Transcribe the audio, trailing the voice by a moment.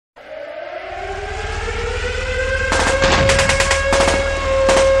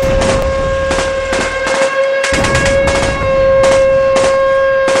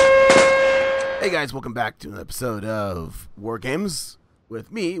guys, welcome back to an episode of War Games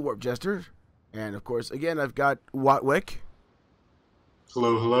with me, Warpedjester, and of course, again, I've got Watwick.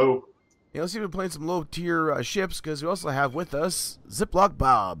 Hello, hello. Yeah, let's see if we're playing some low-tier ships, because we also have with us Ziploc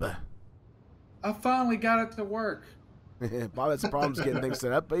Bob. I finally got it to work. Bob had some problems getting things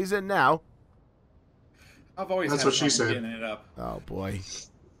set up, but he's in now. I've always That's had what she problems said. getting it up. Oh, boy.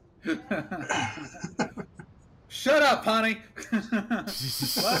 Shut up, honey.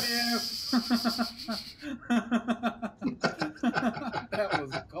 Love you. That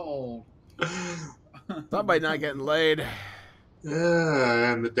was cold. Somebody not getting laid.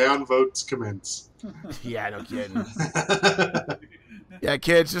 Yeah, and the downvotes commence. Yeah, no kidding. Yeah,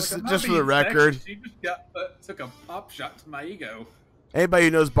 kids, just Like, I'm just not for the being record, sexy, she just took a pop shot to my ego. anybody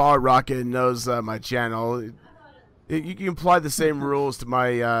who knows Ball Rocket knows my channel. You can apply the same rules to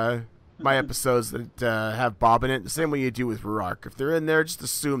my my episodes that have Bob in it, the same way you do with Rourke. If they're in there, just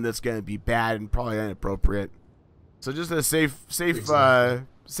assume that's going to be bad and probably inappropriate. So just a safe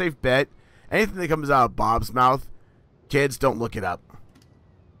bet. Anything that comes out of Bob's mouth, kids, don't look it up.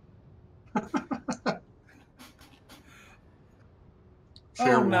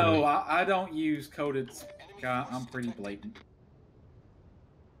 Oh no, I don't use coded. I'm pretty blatant.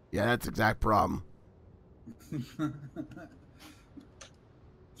 Yeah, that's the exact problem.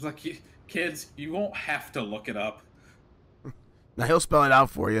 It's like, kids, you won't have to look it up. Now he'll spell it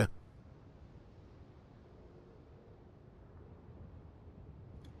out for you.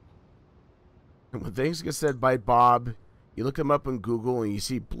 And when things get said by Bob, you look him up on Google and you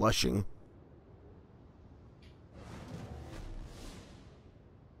see blushing.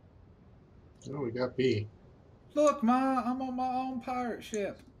 Oh, we got B. Look, Ma, I'm on my own pirate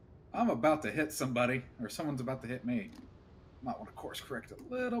ship. I'm about to hit somebody, or someone's about to hit me. Might want to course correct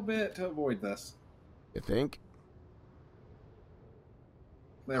a little bit to avoid this. You think?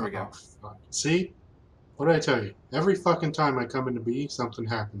 There we go. Oh, fuck. See? What did I tell you? Every fucking time I come into B, something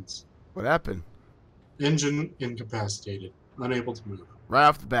happens. What happened? Engine incapacitated. Unable to move. Right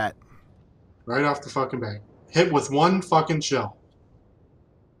off the bat. Right off the fucking bat. Hit with one fucking shell.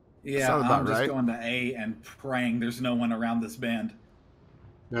 Yeah, Sounds about I'm just right. going to A and praying there's no one around this bend.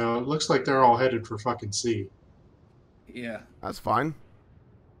 No, it looks like they're all headed for fucking C. Yeah. That's fine.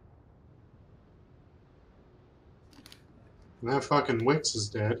 And that fucking Wix is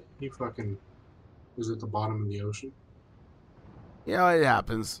dead. He fucking was at the bottom of the ocean. Yeah, it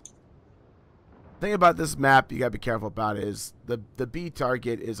happens. The thing about this map you gotta be careful about is the B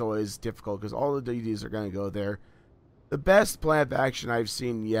target is always difficult because all the DDs are gonna go there. The best plan of action I've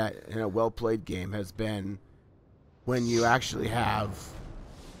seen yet in a well-played game has been when you actually have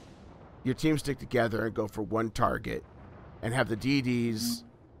your team stick together and go for one target and have the DDs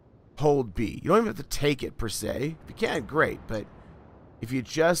hold B. You don't even have to take it per se. If you can, great, but if you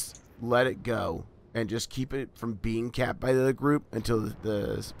just let it go and just keep it from being capped by the other group until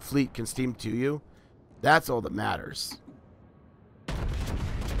the fleet can steam to you, that's all that matters.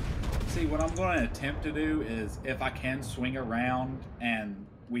 See, what I'm going to attempt to do is, if I can swing around and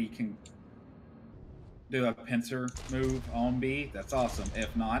we can do a pincer move on B, that's awesome.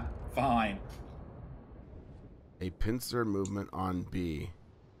 If not, fine. A pincer movement on B.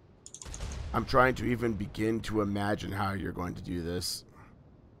 I'm trying to even begin to imagine how you're going to do this.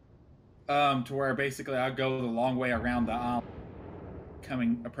 To where basically I go the long way around the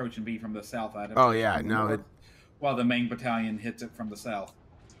island, approaching B from the south. Oh yeah, no. While the main battalion hits it from the south.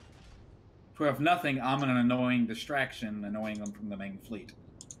 To where if nothing, I'm an annoying distraction, annoying them from the main fleet.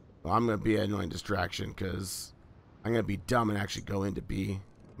 Well, I'm going to be an annoying distraction because I'm going to be dumb and actually go into B,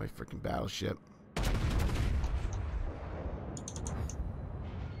 my freaking battleship.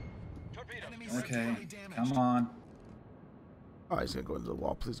 Okay, come on. Oh, he's going to go into the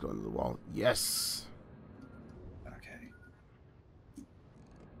wall. Please go into the wall. Yes. Okay.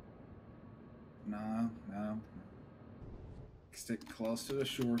 No. Stick close to the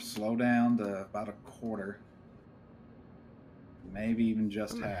shore, slow down to about a quarter. Maybe even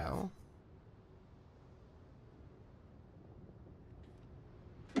just half.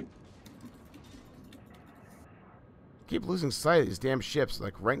 Keep losing sight of these damn ships,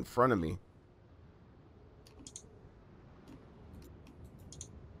 like right in front of me.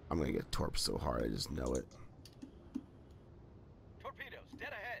 I'm gonna get torped so hard, I just know it. Torpedoes,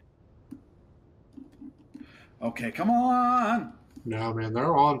 dead ahead. Okay, come on! No, man,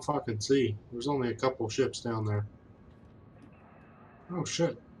 they're all in fucking C. There's only a couple ships down there. Oh,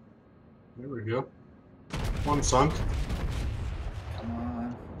 shit. There we go. One sunk. Come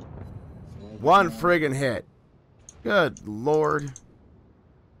on. One friggin' hit. Good lord.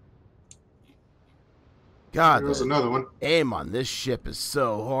 God, There's the another one. aim on this ship is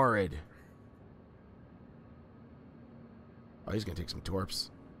so horrid. Oh, he's gonna take some torps.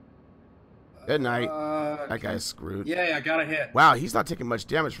 Good night. That guy's screwed. Yeah, I got a hit. Wow, he's not taking much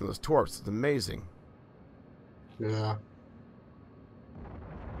damage from those torps. It's amazing. Yeah.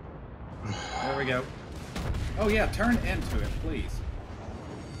 There we go. Oh yeah, turn into it, please.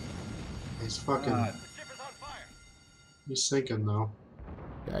 He's fucking... He's sinking, though.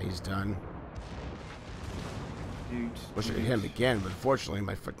 Yeah, he's done. Dude, Wish I could hit him again, but unfortunately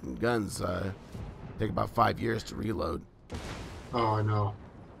my fucking guns take about 5 years to reload. Oh, I know.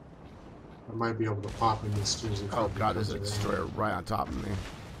 I might be able to pop him as soon as he Oh fucking god, comes there's a around. destroyer right on top of me.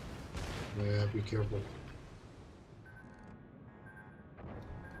 Yeah, be careful.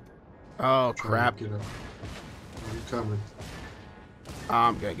 Oh Try to crap. Get up. I'm coming.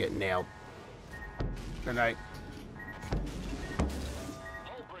 I'm gonna get nailed. Good night.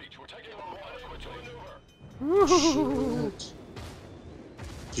 Shit.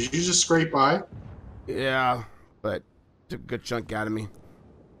 Did you just scrape by? Yeah, but took a good chunk out of me.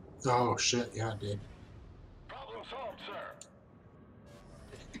 Oh shit, yeah, I did. Problem solved, sir.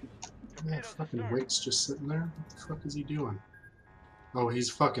 That fucking Wake's just sitting there. What the fuck is he doing? Oh, he's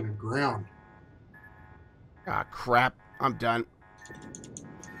fucking aground. Ah crap. I'm done.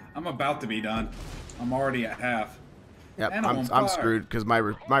 I'm about to be done. I'm already at half. Yep, And I'm fire. screwed because my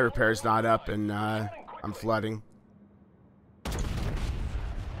repair's not up and I'm flooding.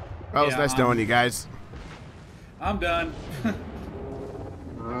 Well, it was Yeah, nice knowing you guys. I'm done.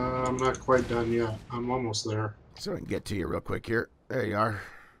 I'm not quite done yet. I'm almost there. So I can get to you real quick here. There you are.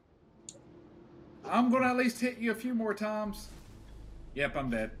 I'm gonna at least hit you a few more times. Yep, I'm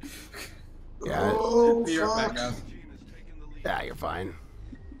dead. Yeah, Oh, Be right back, fuck. guys. yeah, you're fine.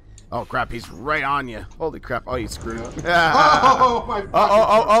 Oh crap, he's right on you. Holy crap! Oh, he's screwed. Oh, my fucking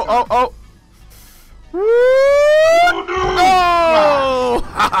Oh!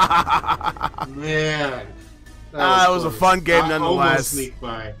 Oh! Man. That was a close. fun game I nonetheless. almost sneaked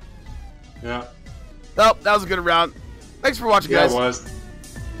by. Yeah. Oh, that was a good round. Thanks for watching, Yeah, guys. it was.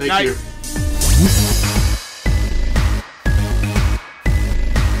 Thank Night. you.